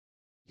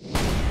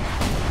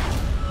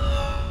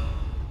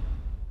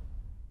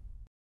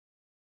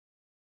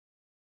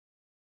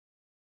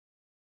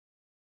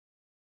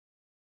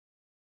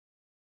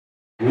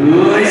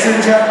Ladies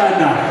and gentlemen,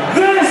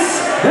 this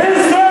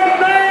is the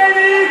main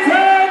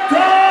event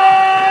of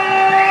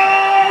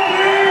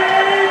the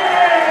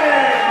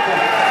evening.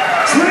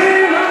 3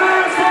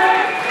 rounds for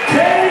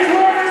Cage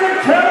Warriors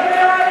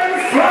Academy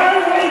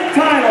Flyweight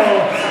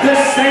title. The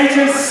stage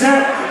is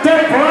set, the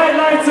bright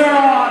lights are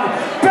on.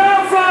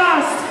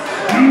 Belfast,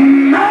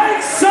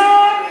 make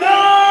some noise!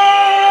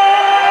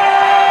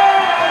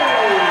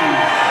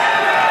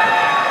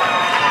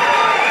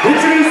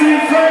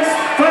 Introducing first,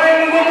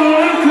 fighting the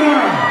blue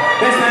corner.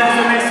 This man is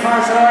a mixed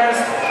martial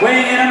artist,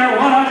 weighing in under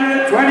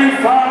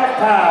 125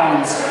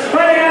 pounds.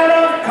 Fighting out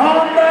of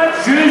Kombat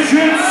Jitsu,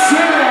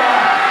 presenting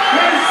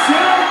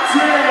Matthew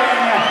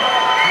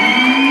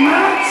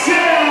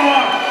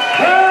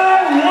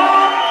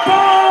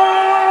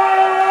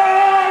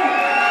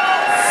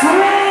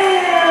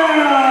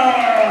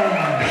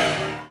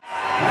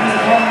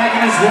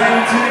making his way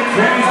to the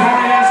Cage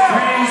Warriors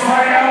cage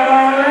fight out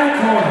on that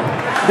corner.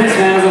 This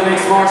man is a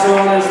mixed martial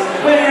artist,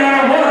 weighing in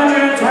under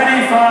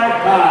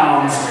 125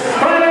 pounds.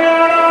 Fighting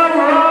out of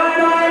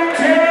Ryano,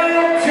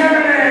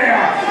 Kilkenny,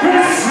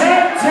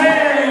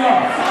 presenting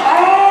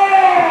Eoghan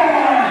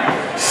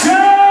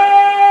Chelmiah.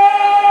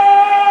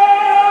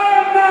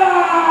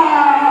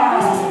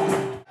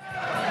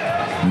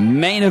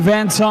 Main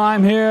event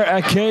time here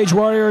at Cage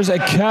Warriors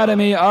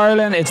Academy,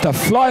 Ireland. It's the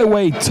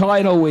flyweight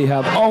title. We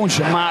have Eoghan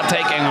Chelmiah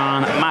taking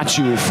on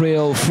Matthew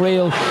Friel.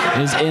 Friel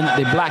is in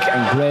the black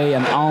and grey,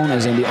 and Eoghan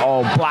is in the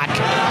all black.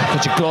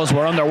 Put your gloves,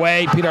 we're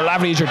underway. Peter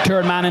Lavery is your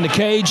third man in the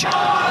cage.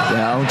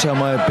 Yeah, Eoghan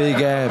Chelmiah,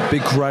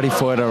 big karate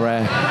fighter.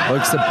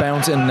 Likes to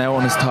bounce in and out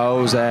on his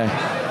toes.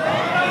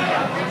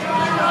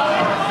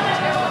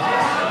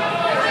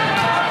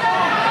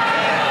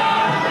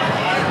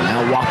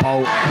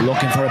 Wapo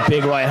looking for a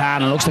big right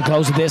hand and looks to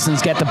close the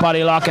distance, get the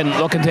body lock and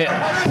looking to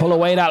pull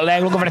away that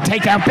leg, looking for the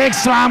takedown. Big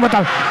slam with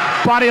the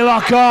body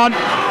lock on.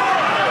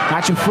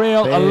 Matthew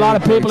Friel, a lot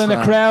of people in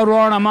the crowd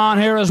roaring him on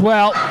here as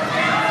well.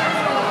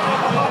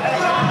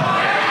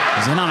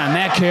 He's in on a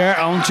neck here.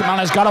 Eoghan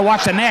Chelmiah's got to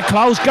watch the neck.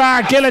 Close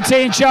guard,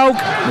 guillotine choke.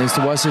 Needs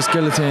to watch this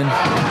guillotine.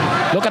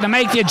 Looking to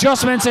make the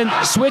adjustments and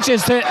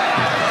switches to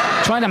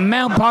trying to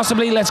mount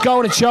possibly. Let's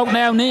go to choke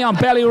now. Knee on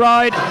belly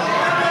ride.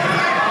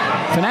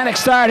 Phonetic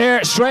start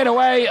here straight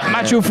away.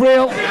 Matthew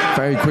Friel.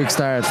 Very quick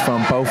start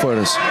from both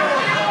fighters.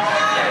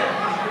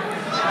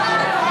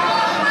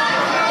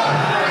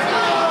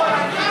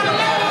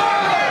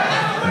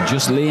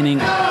 Just leaning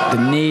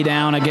the knee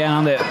down again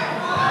on the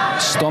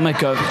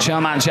stomach of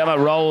Chelmiah, and Chelmiah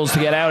rolls to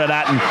get out of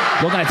that and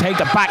looking to take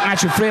the back.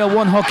 Matthew Friel,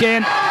 one hook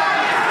in.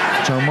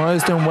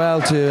 Chelmiah's done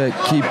well to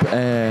keep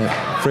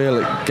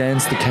Friel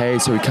against the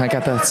cage so he can't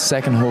get that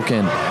second hook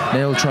in. Now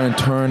he'll try and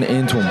turn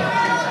into him.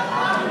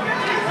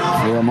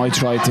 Friel might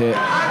try to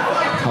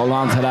hold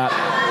on to that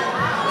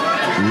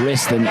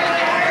wrist, and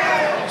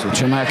so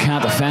Chelmiah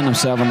can't defend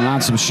himself and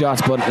land some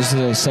shots. But as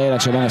I say, that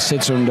Chelmiah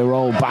sits on the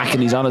roll back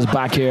and he's on his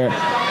back here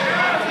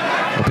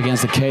up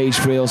against the cage,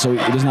 Friel, so he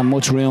doesn't have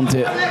much room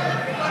to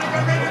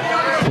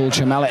pull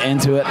Chelmiah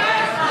into it.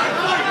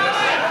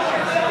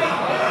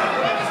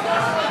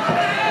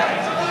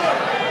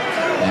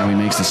 Now he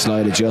makes the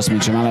slight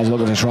adjustment. Chelmiah's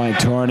looking to try and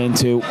turn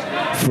into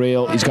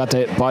Friel. He's got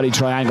the body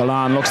triangle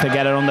on, looks to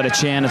get it under the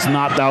chin. It's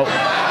not though.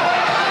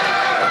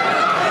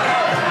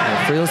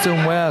 Friel's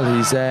doing well.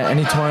 He's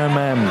anytime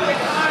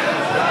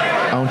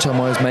Eoghan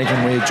Chelmiah is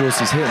making readjust,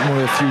 he's hitting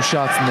with a few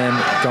shots and then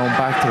going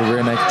back to the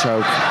rear neck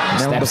choke.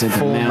 Steps into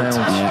full mount.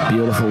 Yeah,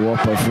 beautiful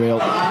work by Friel.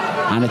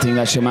 Anything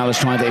that Chelmiah is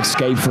trying to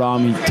escape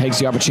from, he takes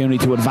the opportunity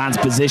to advance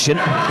position.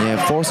 Yeah,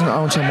 forcing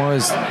Eoghan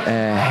Chelmiah's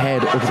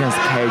head up against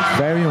the cage.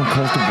 Very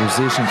uncomfortable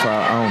position for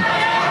Eoghan.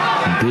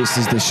 And this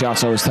is the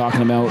shots I was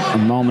talking about a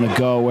moment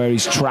ago, where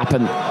he's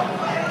trapping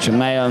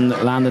Chelmiah and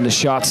landing the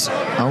shots.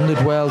 Eoghan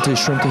did well to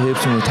shrink the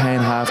hips and retain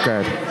half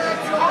guard.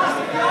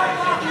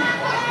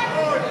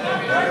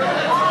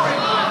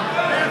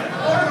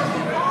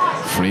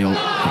 Friel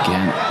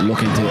again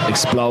looking to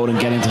explode and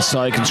get into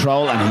side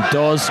control, and he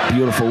does.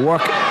 Beautiful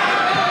work.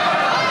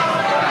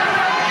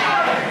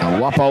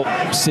 And Wapo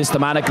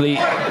systematically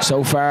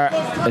so far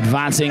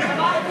advancing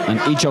on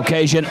each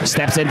occasion.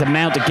 Steps into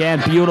mount again.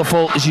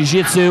 Beautiful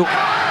jiu-jitsu.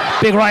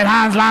 Big right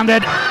hands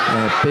landed.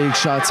 Big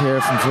shots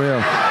here from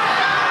Friel.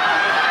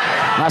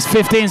 Last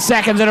 15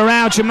 seconds of the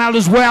round. Chelmiah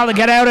does well to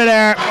get out of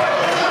there.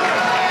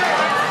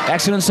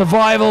 Excellent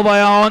survival by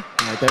Eoghan.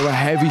 They were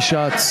heavy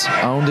shots.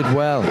 Eoghan did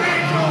well.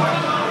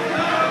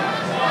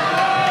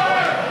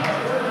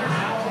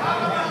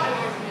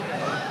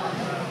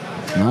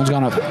 Eoghan's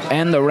going to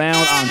end the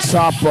round on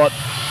top, but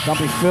don't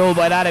be fooled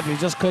by that if you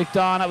just clicked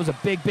on. That was a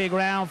big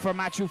round for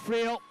Matthew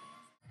Friel.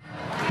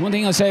 One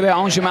thing I'll say about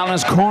Eoghan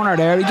Chelmiah's corner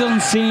there, he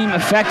doesn't seem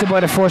affected by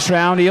the first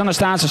round. He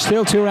understands there's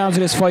still 2 rounds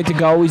of this fight to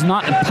go. He's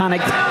not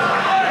panicked.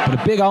 But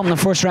a big opening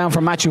first round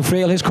for Matthew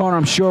Friel. His corner,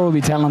 I'm sure, will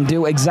be telling him,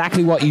 do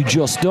exactly what you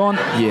just done.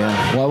 Yeah.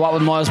 Well, what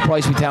would Miles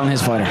Price be telling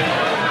his fighter?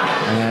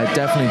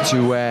 Definitely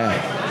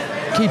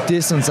to keep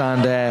distance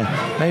and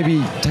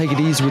maybe take it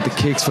easy with the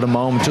kicks for the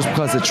moment, just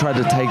because the threat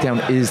of the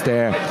takedown is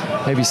there.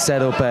 Maybe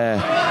set up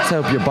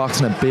your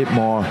boxing a bit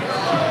more.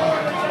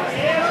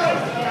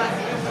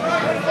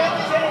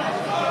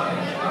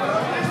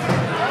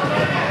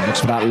 Looks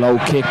for that low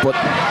kick, but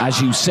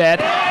as you said,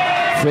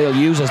 Friel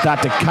uses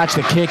that to catch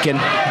the kick and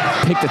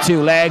pick the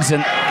two legs,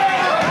 and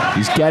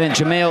he's getting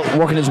Jamil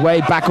working his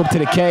way back up to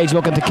the cage,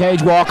 looking to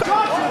cage walk.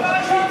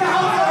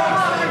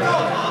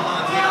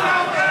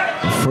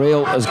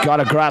 Friel has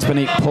got a grasp and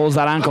he pulls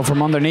that ankle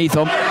from underneath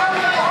him.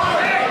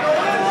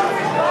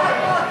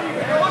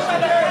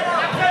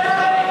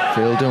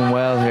 Friel doing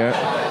well here.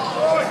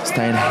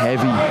 Staying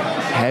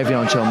heavy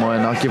on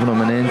Chelmiah, not giving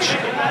him an inch.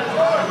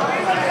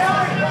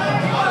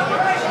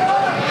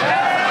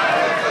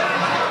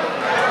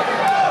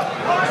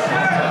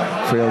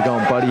 Friel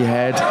going body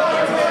head.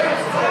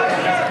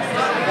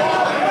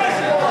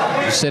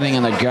 Sitting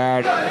in the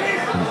guard,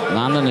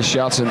 landing the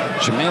shots, and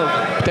Jamil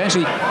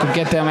potentially could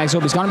get them legs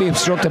up. He's going to be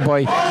obstructed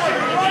by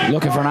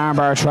looking for an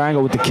armbar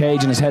triangle with the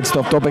cage and his head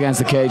stuffed up against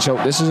the cage. So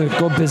this is a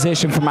good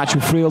position for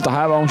Matthew Friel to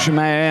have Eoghan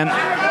Chelmiah in.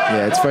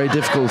 Yeah, it's very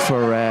difficult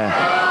for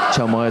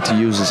Chelmiah to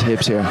use his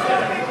hips here.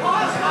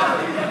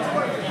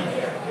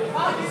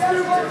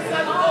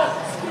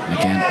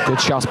 Again,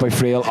 good shots by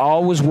Friel,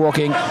 always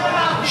working.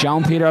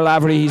 Shown Peter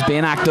Lavery he's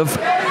being active.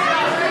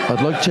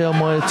 I'd like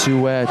Chelmiah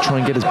to try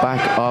and get his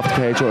back off the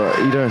cage, or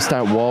either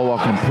start wall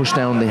walking and push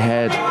down the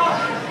head.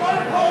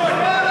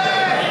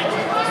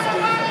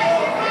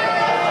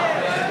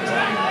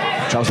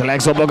 Throws the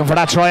legs up looking for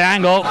that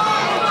triangle.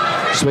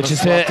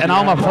 Switches to an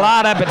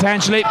omoplata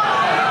potentially.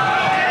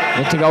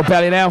 Look to go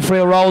belly down.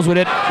 Friel rolls with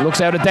it. Looks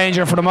out of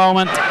danger for the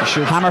moment.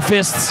 Hammer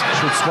fists.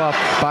 Should swap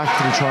back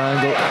to the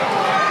triangle.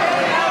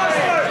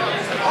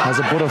 Has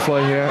a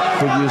butterfly here.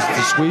 Could use it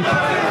to sweep.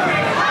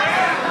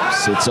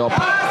 Sits up.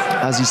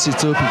 As he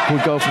sits up, he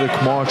could go for the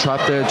Khmer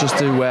trap there just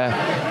to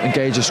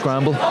engage a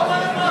scramble.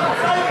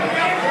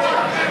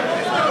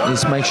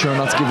 Needs to make sure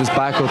not to give his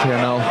back up here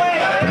now.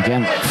 But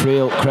again,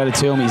 Friel, credit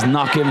to him, he's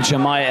not giving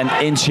Chelmiah an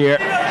inch here.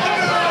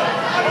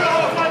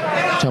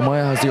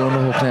 Chelmiah has the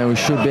underhook now. He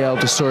should be able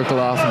to circle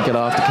off and get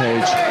off the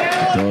cage.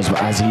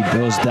 As he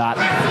does that,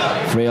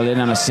 Friel in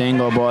on a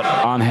single, but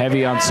on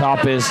heavy on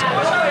top is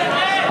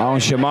Eoghan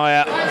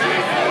Chelmiah.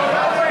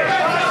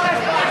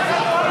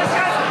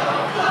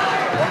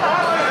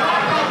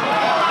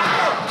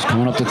 It's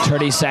coming up to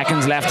 30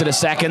 seconds left of the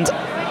second.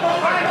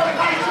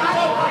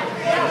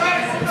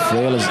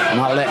 Friel is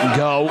not letting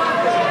go.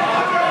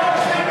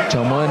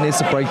 Chelmiah needs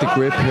to break the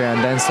grip here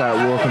and then start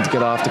working to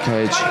get off the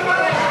cage.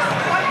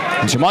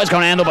 And Chelmiah's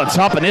going to end up on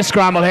top in this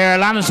scramble here,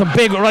 landing some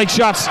big right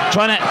shots,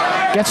 trying to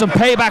get some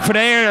payback for the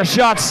air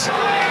shots.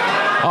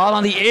 All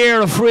on the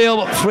ear of Friel,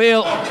 but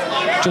Friel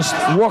just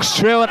works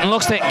through it and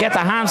looks to get the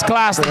hands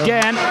clasped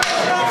again.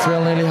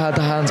 Friel nearly had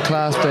the hands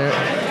clasped there.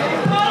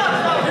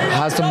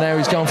 Has them there,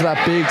 he's going for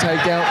that big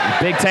takedown.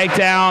 Big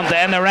takedown to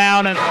end the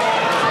round, and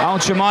Eoghan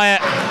Chelmiah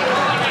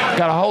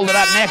got a hold of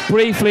that neck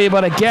briefly,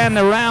 but again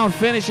the round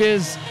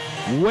finishes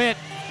with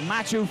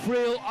Matthew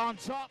Friel on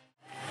top.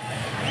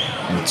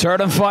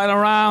 Third and final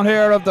round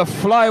here of the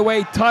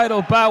flyweight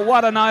title bout.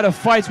 What a night of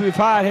fights we've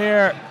had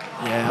here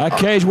at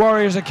Cage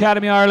Warriors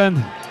Academy Ireland.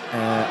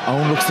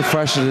 Eoghan looks the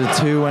fresher of the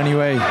two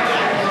anyway.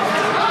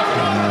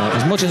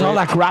 As much as all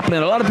that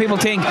grappling, a lot of people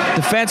think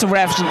defensive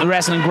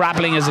wrestling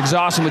grappling is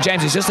exhausting, but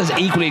James, it's just as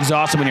equally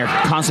exhausting when you're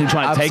constantly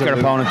trying to take your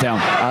opponent down.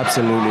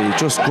 Absolutely.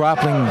 Just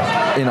grappling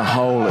in a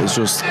hole is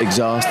just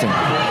exhausting.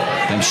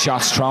 Them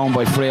shots thrown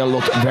by Friel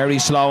looked very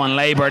slow and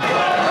laboured.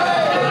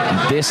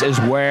 This is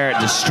where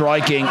the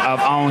striking of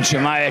Eoghan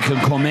Chelmiah can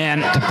come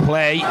in to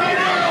play.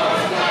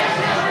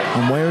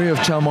 I'm wary of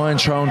Chelmiah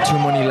throwing too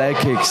many leg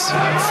kicks.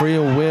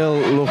 Friel will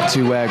look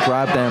to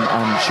grab them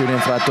and shoot in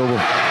for that double.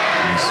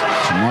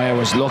 Chelmiah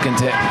was looking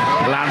to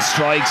land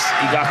strikes.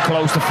 He got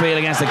close to Friel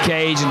against the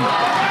cage, and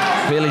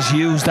Friel has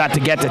used that to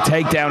get the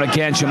takedown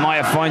again.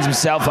 Chelmiah finds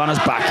himself on his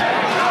back.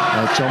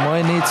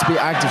 Chelmiah needs to be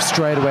active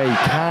straight away. He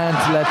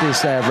can't let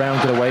this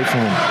round get away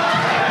from him.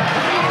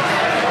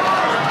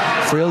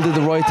 Friel did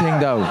the right thing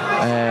though.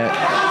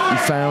 He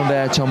found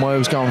Chelmiah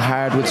was going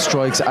hard with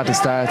strikes at the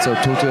start, so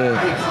took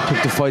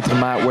the fight to the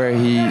mat where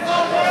he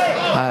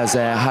has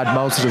had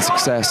most of the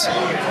success.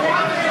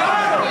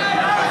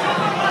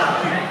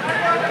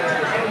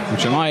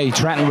 Chelmiah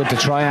threatened with the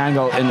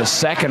triangle in the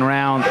second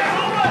round.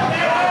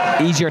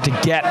 Easier to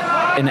get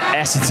in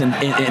essence in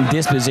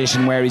this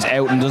position where he's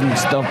out and doesn't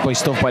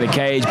stuff by the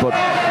cage, but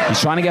he's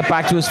trying to get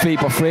back to his feet,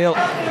 but Friel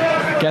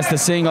gets the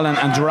single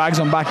and drags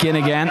him back in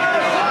again.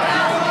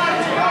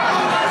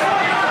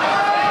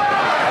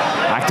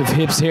 Active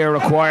hips here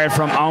required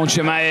from Eoghan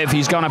Chelmiah if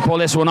he's going to pull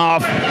this one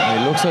off.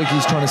 It looks like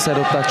he's trying to set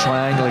up that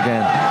triangle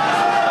again.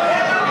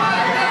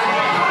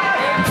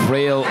 And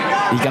Friel,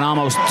 he can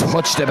almost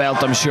touch the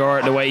belt, I'm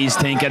sure, the way he's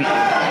thinking.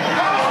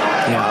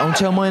 Yeah, Eoghan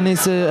Chelmiah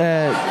needs to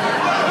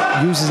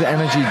use his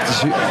energy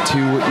to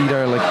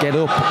either get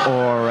up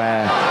or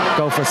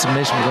go for a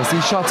submission, because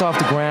these shots off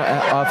the ground,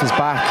 off his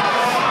back,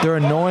 they're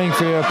annoying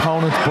for your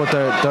opponent, but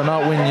they're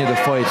not winning you the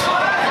fight.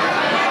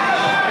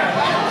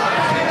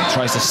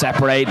 Tries to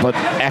separate, but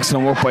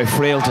excellent work by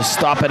Friel to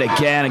stop it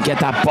again and get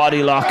that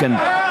body lock. And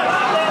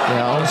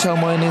yeah, Eoghan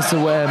Chelmiah needs to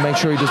make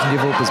sure he doesn't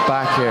give up his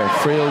back here.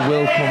 Friel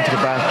will come to the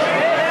back.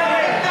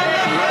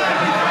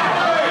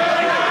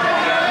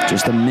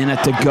 Just a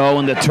minute to go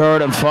in the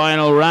third and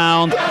final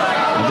round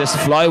of this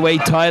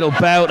flyweight title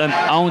bout, and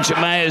Eoghan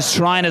Chelmiah is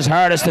trying his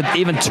hardest to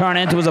even turn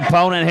into his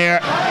opponent here.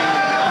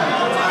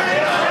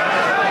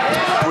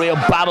 Real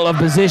battle of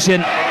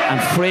position, and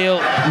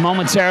Friel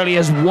momentarily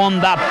has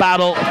won that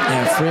battle.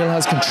 Yeah, Friel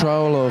has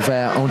control of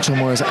Eoghan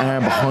Chelmiah's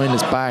arm behind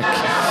his back.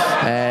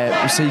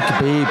 We see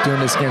Khabib doing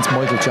this against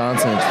Michael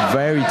Johnson. It's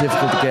very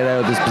difficult to get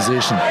out of this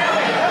position.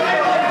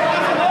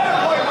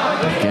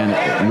 Again,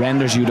 it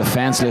renders you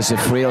defenseless if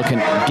Friel can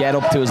get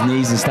up to his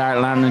knees and start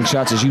landing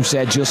shots, as you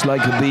said, just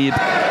like Khabib.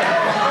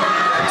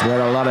 It's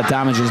where a lot of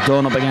damage is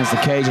done up against the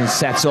cage and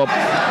sets up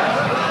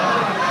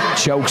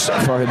chokes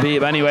for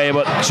Khabib anyway.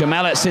 But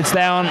Chelmiah sits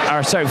down,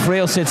 or sorry,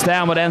 Friel sits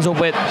down, but ends up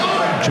with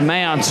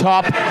Chelmiah on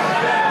top.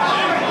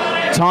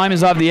 Time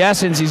is of the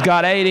essence. He's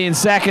got 18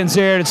 seconds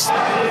here.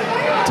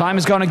 Time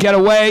is going to get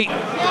away.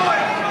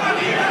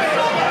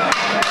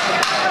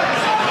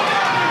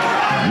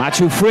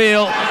 Matthew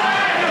Friel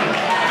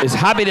is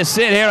happy to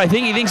sit here. I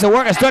think he thinks the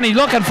work is done. He's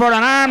looking for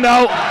an arm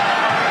though.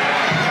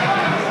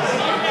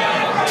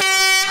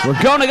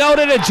 We're going to go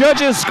to the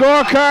judges'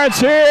 scorecards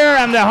here,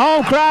 and the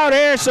home crowd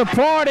here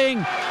supporting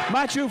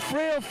Matthew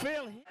Friel.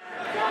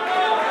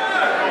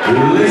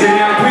 Ladies and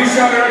gentlemen, please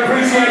show your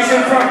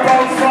appreciation for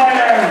both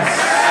fighters.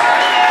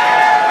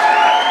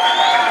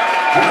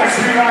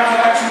 After 3 rounds of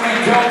action,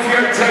 we go to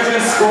your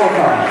judges'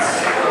 scorecards.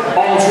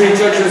 All 3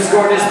 judges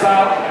scored this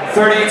bout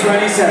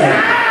 30-27.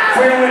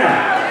 For your winner,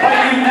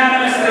 by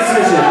unanimous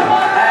decision,